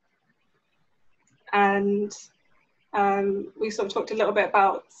 We sort of talked a little bit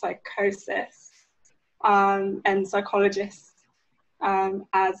about psychosis and psychologists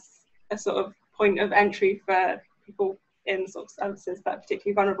as a sort of point of entry for people in sort of services that are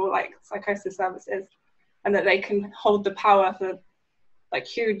particularly vulnerable, like psychosis services, and that they can hold the power for like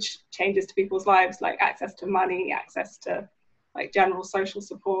huge changes to people's lives, like access to money, access to like general social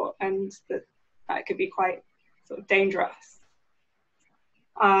support, and that could be quite sort of dangerous.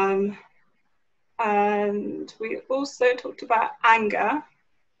 And we also talked about anger,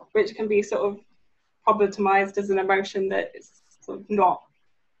 which can be sort of problematized as an emotion that is sort of not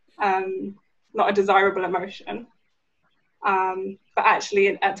a desirable emotion. But actually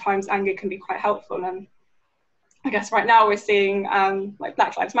at times anger can be quite helpful. And I guess right now we're seeing like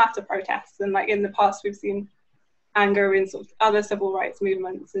Black Lives Matter protests, and like in the past we've seen anger in sort of other civil rights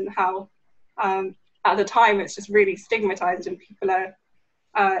movements, and how at the time it's just really stigmatized, and people are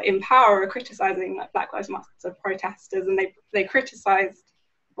in power are criticizing like Black Lives Matter protesters, and they criticized,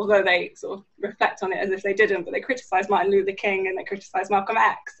 although they sort of reflect on it as if they didn't, but they criticized Martin Luther King and they criticized Malcolm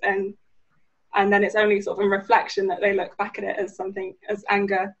X, and then it's only sort of in reflection that they look back at it as something, as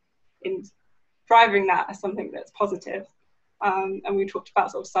anger in driving that as something that's positive. And we talked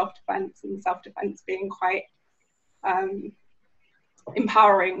about sort of self-defense, and self-defense being quite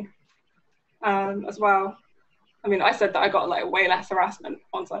empowering as well. I mean, I said that I got like way less harassment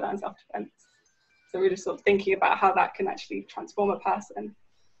once I learned self-defense. So we're just sort of thinking about how that can actually transform a person.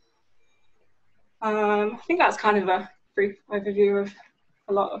 I think that's kind of a brief overview of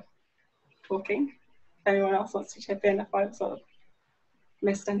a lot of talking. If anyone else wants to chip in if I've sort of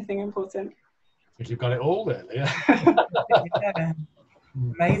missed anything important. I think you've got it all really. Yeah.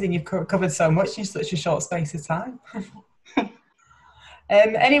 Amazing, you've covered so much in such a short space of time.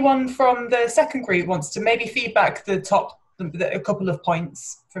 Anyone from the second group wants to maybe feedback a couple of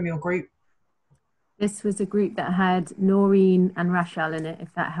points from your group? This was a group that had Noreen and Rachel in it,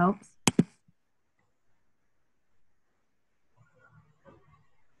 if that helps.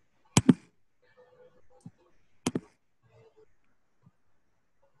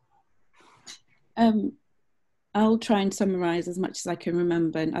 I'll try and summarize as much as I can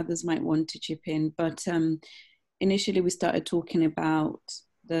remember, and others might want to chip in. But initially we started talking about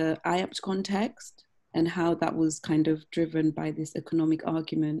the IAPT context and how that was kind of driven by this economic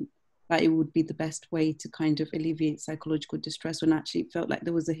argument that it would be the best way to kind of alleviate psychological distress, when actually it felt like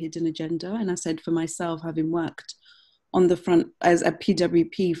there was a hidden agenda. And I said for myself, having worked on the front as a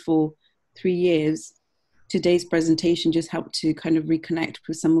PWP for 3 years, today's presentation just helped to kind of reconnect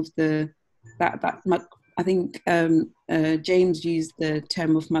with some of I think James used the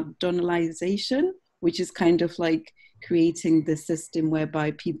term of McDonaldization, which is kind of like creating the system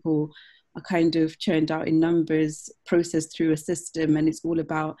whereby people are kind of churned out in numbers, processed through a system, and it's all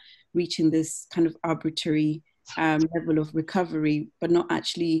about reaching this kind of arbitrary level of recovery, but not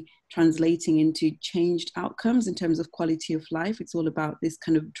actually translating into changed outcomes in terms of quality of life. It's all about this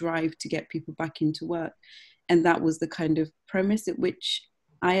kind of drive to get people back into work. And that was the kind of premise at which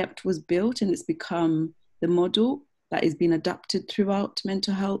IAPT was built, and it's become the model that is being adapted throughout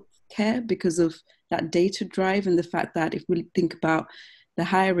mental health care because of that data drive, and the fact that if we think about the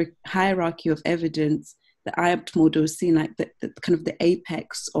hierarchy of evidence, the IAPT model is seen like the kind of the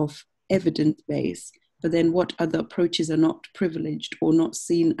apex of evidence base, but then what other approaches are not privileged or not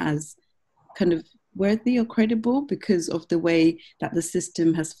seen as kind of worthy or credible because of the way that the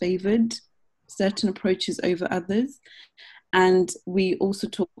system has favored certain approaches over others. And we also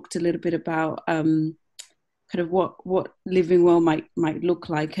talked a little bit about kind of what living well might look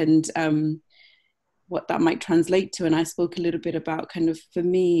like, and what that might translate to. And I spoke a little bit about kind of, for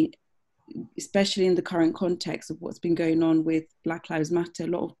me, especially in the current context of what's been going on with Black Lives Matter, a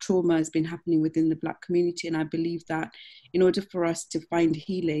lot of trauma has been happening within the Black community. And I believe that in order for us to find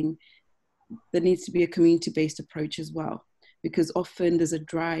healing, there needs to be a community-based approach as well, because often there's a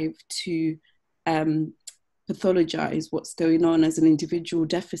drive to pathologize what's going on as an individual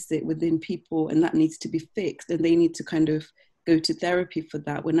deficit within people, and that needs to be fixed, and they need to kind of go to therapy for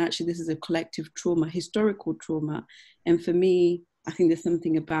that, when actually this is a collective trauma, historical trauma. And for me, I think there's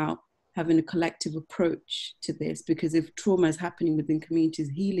something about having a collective approach to this, because if trauma is happening within communities,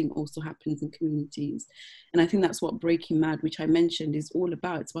 healing also happens in communities. And I think that's what Breaking Mad, which I mentioned, is all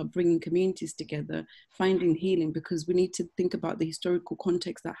about. It's about bringing communities together, finding healing, because we need to think about the historical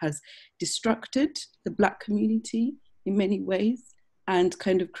context that has destructed the Black community in many ways, and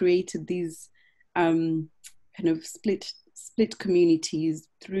kind of created these kind of split communities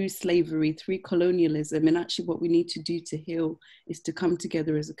through slavery, through colonialism. And actually what we need to do to heal is to come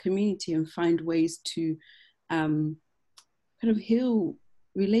together as a community and find ways to kind of heal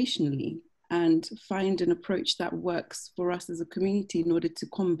relationally, and find an approach that works for us as a community in order to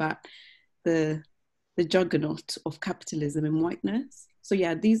combat the juggernaut of capitalism and whiteness. So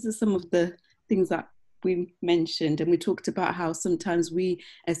yeah, these are some of the things that we mentioned, and we talked about how sometimes we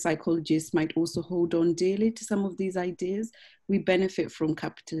as psychologists might also hold on dearly to some of these ideas. We benefit from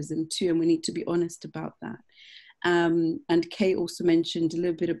capitalism too, and we need to be honest about that. And Kay also mentioned a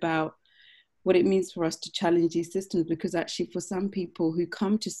little bit about what it means for us to challenge these systems, because actually for some people who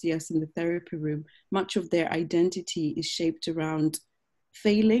come to see us in the therapy room, much of their identity is shaped around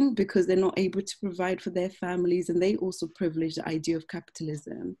failing because they're not able to provide for their families, and they also privilege the idea of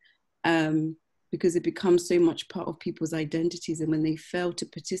capitalism. Because it becomes so much part of people's identities. And when they fail to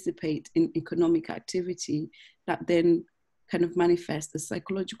participate in economic activity, that then kind of manifests as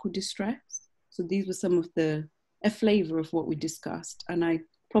psychological distress. So these were some of a flavor of what we discussed. And I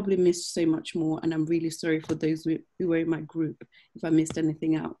probably missed so much more. And I'm really sorry for those who were in my group if I missed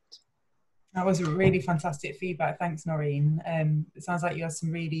anything out. That was a really fantastic feedback. Thanks, Noreen. It sounds like you had some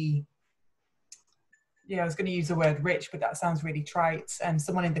really, I was going to use the word rich, but that sounds really trite.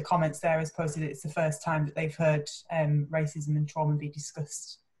 Someone in the comments there has posted it's the first time that they've heard racism and trauma be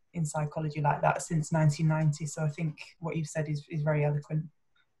discussed in psychology like that since 1990. So I think what you've said is very eloquent.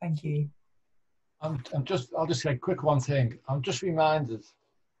 Thank you. I'll just say a quick one thing. I'm just reminded,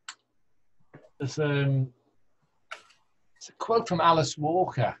 it's a quote from Alice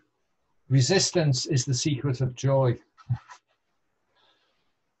Walker: "Resistance is the secret of joy."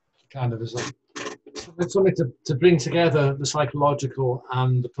 Kind of as something to bring together the psychological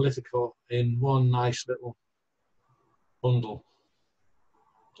and the political in one nice little bundle.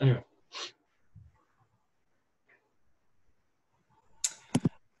 Anyway.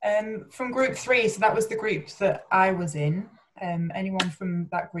 From group 3, so that was the group that I was in. Anyone from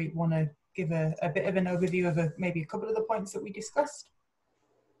that group want to give a bit of an overview of maybe a couple of the points that we discussed?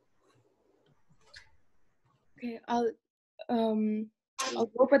 Okay, I'll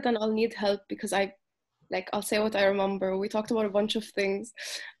go, but then I'll need help because I'll say what I remember. We talked about a bunch of things.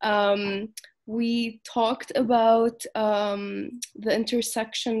 We talked about the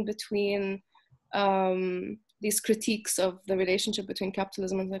intersection between these critiques of the relationship between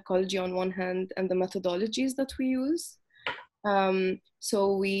capitalism and psychology on one hand, and the methodologies that we use.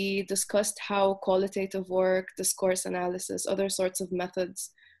 So we discussed how qualitative work, discourse analysis, other sorts of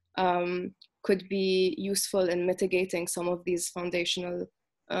methods could be useful in mitigating some of these foundational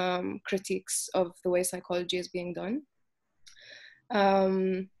critiques of the way psychology is being done.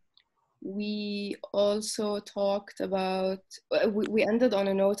 We also talked about, we ended on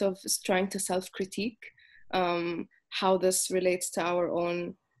a note of trying to self-critique, how this relates to our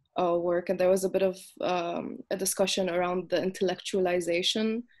own work. And there was a bit of a discussion around the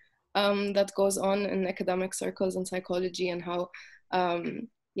intellectualization that goes on in academic circles in psychology, and how,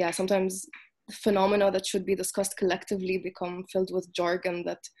 sometimes phenomena that should be discussed collectively become filled with jargon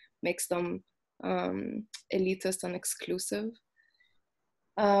that makes them elitist and exclusive.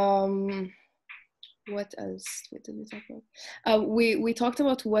 What else did we talk about? We talked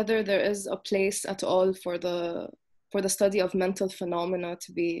about whether there is a place at all for the study of mental phenomena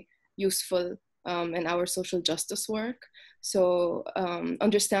to be useful in our social justice work. So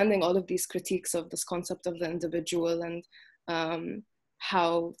understanding all of these critiques of this concept of the individual, and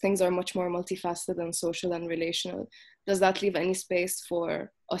how things are much more multifaceted and social and relational. Does that leave any space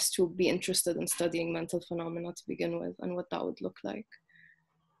for us to be interested in studying mental phenomena to begin with, and what that would look like?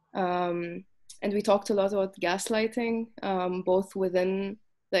 And we talked a lot about gaslighting, both within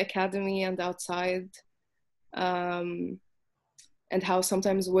the academy and outside. And and how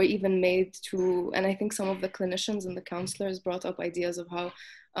sometimes we're even made to, and I think some of the clinicians and the counselors brought up ideas of how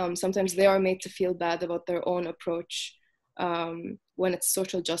sometimes they are made to feel bad about their own approach when it's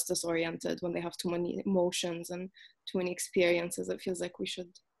social justice oriented, when they have too many emotions and too many experiences. It feels like we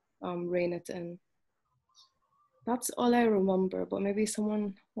should rein it in. That's all I remember, but maybe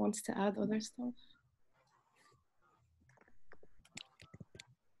someone wants to add other stuff.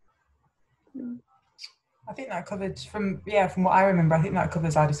 I think that covered, from what I remember, I think that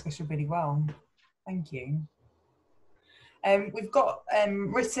covers our discussion really well. Thank you. We've got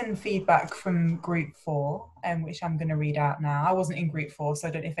written feedback from Group 4, which I'm going to read out now. I wasn't in Group 4, so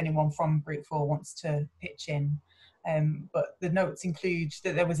I don't know if anyone from Group 4 wants to pitch in. But the notes include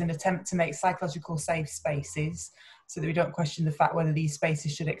that there was an attempt to make psychological safe spaces so that we don't question the fact whether these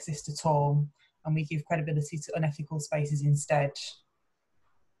spaces should exist at all, and we give credibility to unethical spaces instead.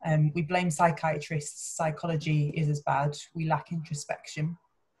 We blame psychiatrists. Psychology is as bad. We lack introspection.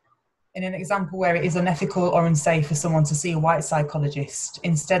 In an example where it is unethical or unsafe for someone to see a white psychologist,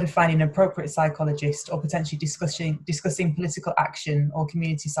 instead of finding an appropriate psychologist or potentially discussing political action or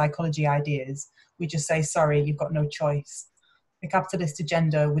community psychology ideas, we just say, sorry, you've got no choice. The capitalist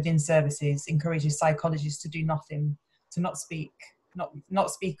agenda within services encourages psychologists to do nothing, to not speak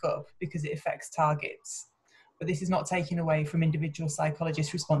up because it affects targets. But this is not taking away from individual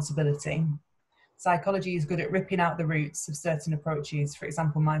psychologists' responsibility. Psychology is good at ripping out the roots of certain approaches, for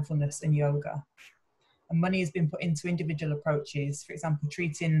example, mindfulness and yoga. And money has been put into individual approaches, for example,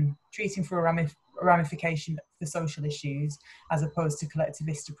 treating for a ramification for social issues, as opposed to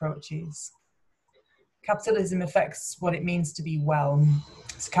collectivist approaches. Capitalism affects what it means to be well.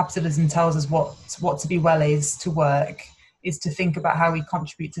 So capitalism tells us what to be well is, to work, is to think about how we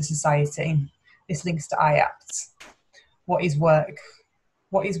contribute to society. This links to IAPT. What is work?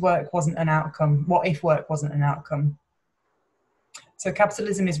 What is work wasn't an outcome? What if work wasn't an outcome? So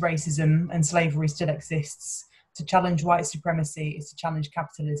capitalism is racism and slavery still exists. To challenge white supremacy is to challenge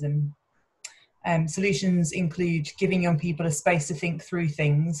capitalism. Solutions include giving young people a space to think through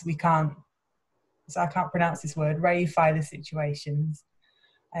things. I can't pronounce this word, reify the situations.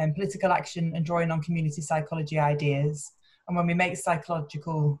 Political action and drawing on community psychology ideas. And when we make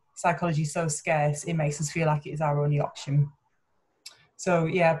psychology so scarce, it makes us feel like it is our only option. So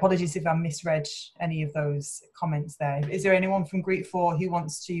yeah, apologies if I misread any of those comments there. Is there anyone from Group 4 who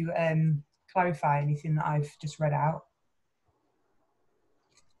wants to clarify anything that I've just read out?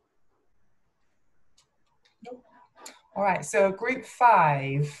 Nope. All right, so Group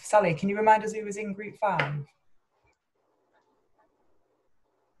 5. Sally, can you remind us who was in Group 5? I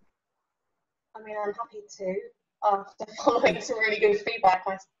mean, I'm happy to. After following some really good feedback,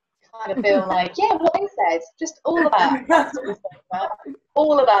 I kind of feel like, yeah, what they said, just all of that sort of stuff,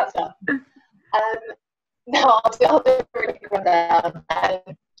 all of that stuff. No, I'll do a really quick rundown.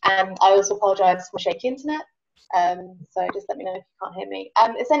 And I also apologise for my shaky internet. So just let me know if you can't hear me.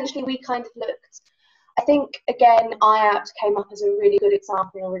 Essentially, we kind of looked, I think, again, IAPT came up as a really good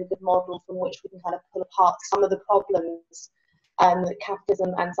example and a really good model from which we can kind of pull apart some of the problems that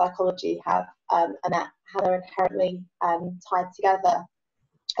capitalism and psychology have, and how they're inherently tied together.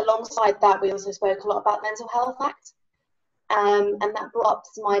 Alongside that, we also spoke a lot about Mental Health Act, and that brought up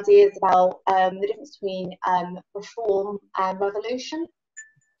some ideas about the difference between reform and revolution,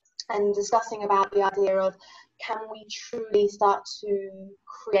 and discussing about the idea of, can we truly start to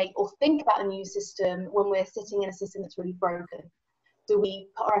create or think about a new system when we're sitting in a system that's really broken? Do we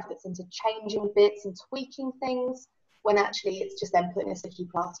put our efforts into changing bits and tweaking things, when actually it's just then putting a sticky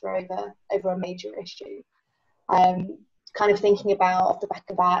plaster over a major issue? Kind of thinking about, off the back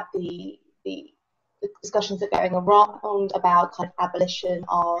of that, the discussions that are going around about kind of abolition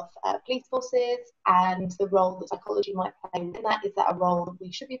of police forces and the role that psychology might play in that. Is that a role that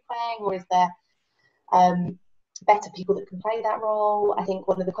we should be playing, or is there better people that can play that role? I think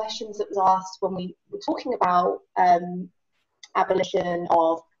one of the questions that was asked when we were talking about abolition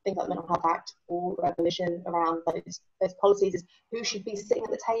of things like the Mental Health Act or abolition around those policies is, who should be sitting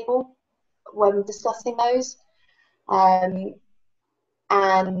at the table when discussing those? And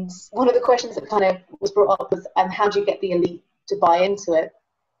one of the questions that kind of was brought up was, how do you get the elite to buy into it?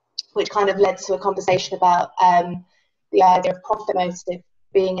 Which kind of led to a conversation about the idea of profit motive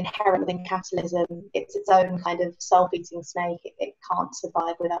being inherent within capitalism. It's its own kind of self-eating snake. It can't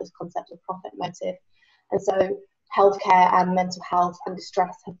survive without this concept of profit motive. And so healthcare and mental health and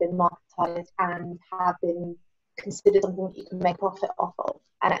distress have been marketised and have been considered something that you can make profit off of.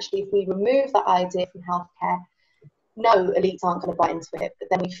 And actually, if we remove that idea from healthcare, no, elites aren't going to buy into it, but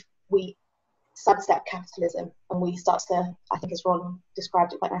then we sidestep capitalism and we start to, I think as Ron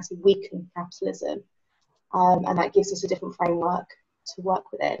described it quite nicely, weaken capitalism. And that gives us a different framework to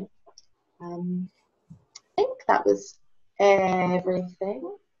work within. I think that was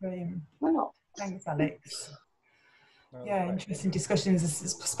everything. Brilliant. Why not? Thanks, Alex. Yeah, interesting discussions.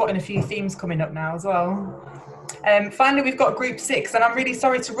 Spotting a few themes coming up now as well. Finally, we've got group 6, and I'm really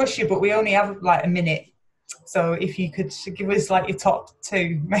sorry to rush you, but we only have like a minute. So if you could give us like your top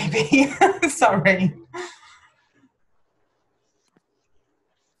 2, maybe. Sorry.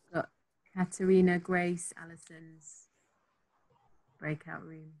 Got Katerina, Grace, Alison's breakout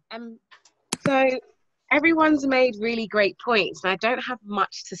room. So everyone's made really great points, and I don't have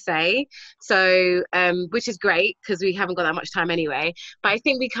much to say, so which is great because we haven't got that much time anyway. But I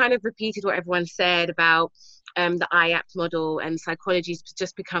think we kind of repeated what everyone said about the IAPT model, and psychology's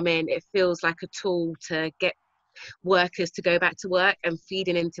just becoming, it feels like a tool to get workers to go back to work and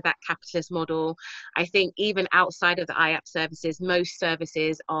feeding into that capitalist model. I think even outside of the IAP services, most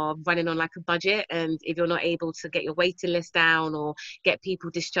services are running on like a budget, and if you're not able to get your waiting list down or get people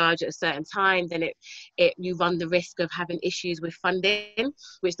discharged at a certain time, then you run the risk of having issues with funding,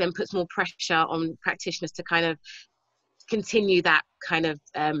 which then puts more pressure on practitioners to kind of continue that kind of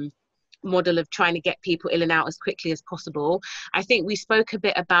model of trying to get people in and out as quickly as possible. I think we spoke a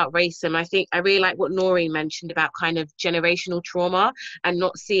bit about racism. I think I really like what Noreen mentioned about kind of generational trauma and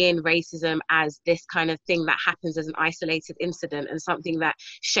not seeing racism as this kind of thing that happens as an isolated incident and something that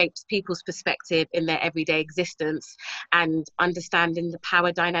shapes people's perspective in their everyday existence, and understanding the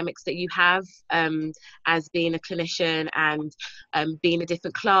power dynamics that you have as being a clinician and being a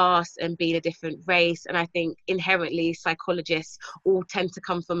different class and being a different race. And I think inherently psychologists all tend to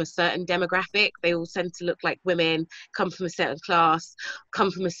come from a certain demographic. They all tend to look like women, come from a certain class, come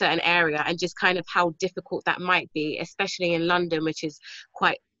from a certain area, and just kind of how difficult that might be, especially in London, which is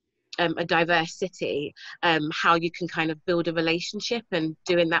quite a diverse city, how you can kind of build a relationship and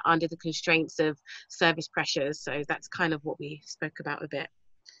doing that under the constraints of service pressures. So that's kind of what we spoke about a bit.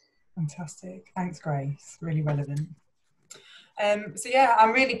 Fantastic. Thanks, Grace. Really relevant. So yeah,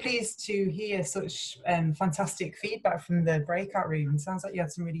 I'm really pleased to hear such fantastic feedback from the breakout room. It sounds like you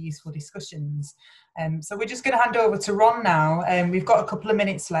had some really useful discussions. So we're just going to hand over to Ron now. We've got a couple of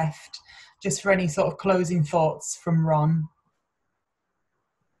minutes left just for any sort of closing thoughts from Ron.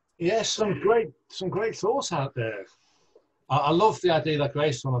 Yes, some great thoughts out there. I love the idea that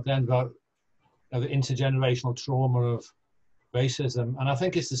Grace on at the end about the intergenerational trauma of racism, and I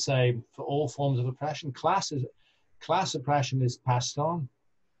think it's the same for all forms of oppression. Class oppression is passed on,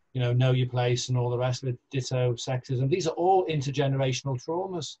 know your place and all the rest of it, ditto sexism. These are all intergenerational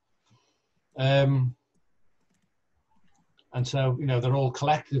traumas. And so, they're all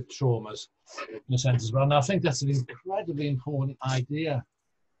collective traumas in a sense as well. And I think that's an incredibly important idea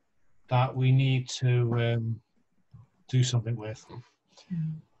that we need to do something with.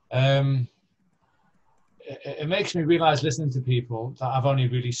 It makes me realize, listening to people, that I've only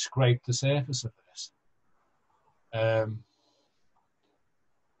really scraped the surface of this. And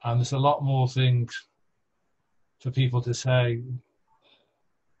there's a lot more things for people to say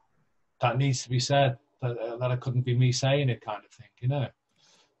that needs to be said, that it couldn't be me saying it, kind of thing,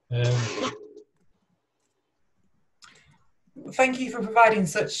 Thank you for providing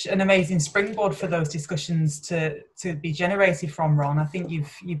such an amazing springboard for those discussions to be generated from, Ron. I think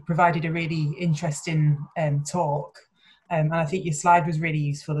you've provided a really interesting talk, and I think your slide was really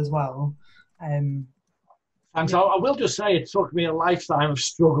useful as well. And so I will just say it took me a lifetime of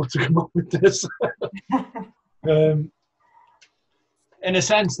struggle to come up with this. In a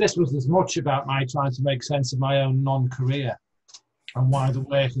sense, this was as much about my trying to make sense of my own non-career and why the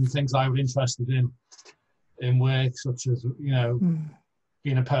work and things I was interested in work, such as,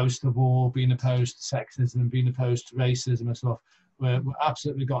 being opposed to war, being opposed to sexism, being opposed to racism and stuff, where we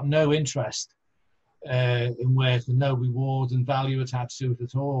absolutely got no interest in work and no reward and value attached to it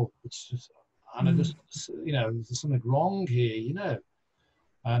at all. It's just, and I just, there's something wrong here,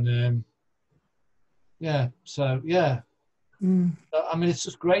 and so yeah. I mean, it's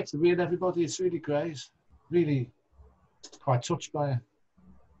just great to read everybody. It's really great, really quite touched by it.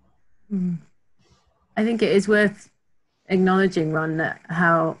 I think it is worth acknowledging, Ron, that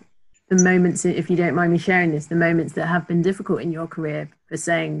how the moments, if you don't mind me sharing this, the moments that have been difficult in your career for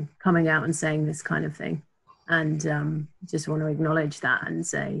coming out and saying this kind of thing, and just want to acknowledge that and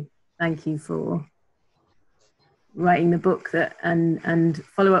say thank you for writing the book and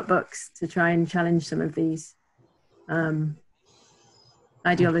follow-up books to try and challenge some of these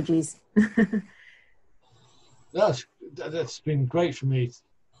ideologies. That's been great for me.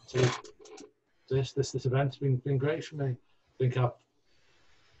 This event's been great for me. I think I've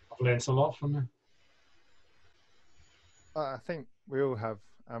learned a lot from it. I think we all have,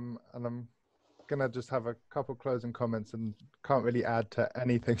 and I'm going to just have a couple closing comments and can't really add to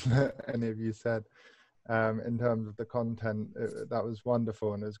anything that any of you said. In terms of the content, that was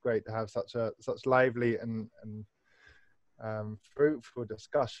wonderful, and it was great to have such lively and fruitful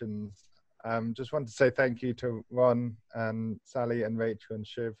discussions. Just wanted to say thank you to Ron and Sally and Rachel and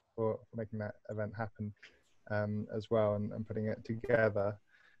Shiv for making that event happen as well, and putting it together.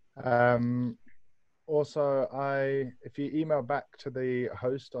 Also, if you email back to the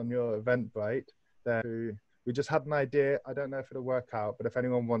host on your Eventbrite, we just had an idea. I don't know if it'll work out, but if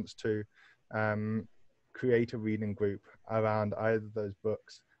anyone wants to create a reading group around either of those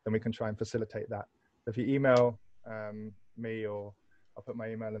books, then we can try and facilitate that. If you email me, or I'll put my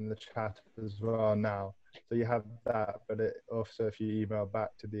email in the chat as well now, so you have that. But also, if you email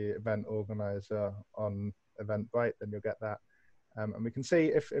back to the event organizer on Eventbrite, then you'll get that. And we can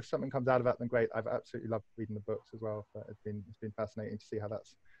see if something comes out of that, then great. I've absolutely loved reading the books as well. But it's been fascinating to see how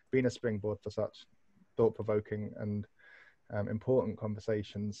that's been a springboard for such thought-provoking and important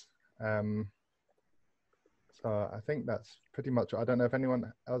conversations. So I think that's pretty much. I don't know if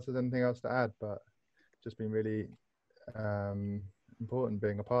anyone else has anything else to add, but it's just been really important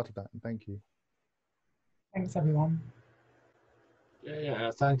being a part of that. And thank you. Thanks, everyone.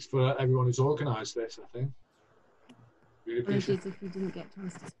 Yeah. Thanks for everyone who's organised this. I think. Really appreciate it. If you didn't get a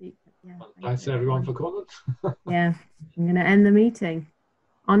chance to speak. But yeah, thanks everyone for coming. Yeah, I'm going to end the meeting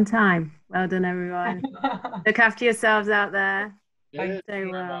on time. Well done, everyone. Look after yourselves out there. Yeah, Stay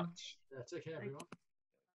well. take care, everyone.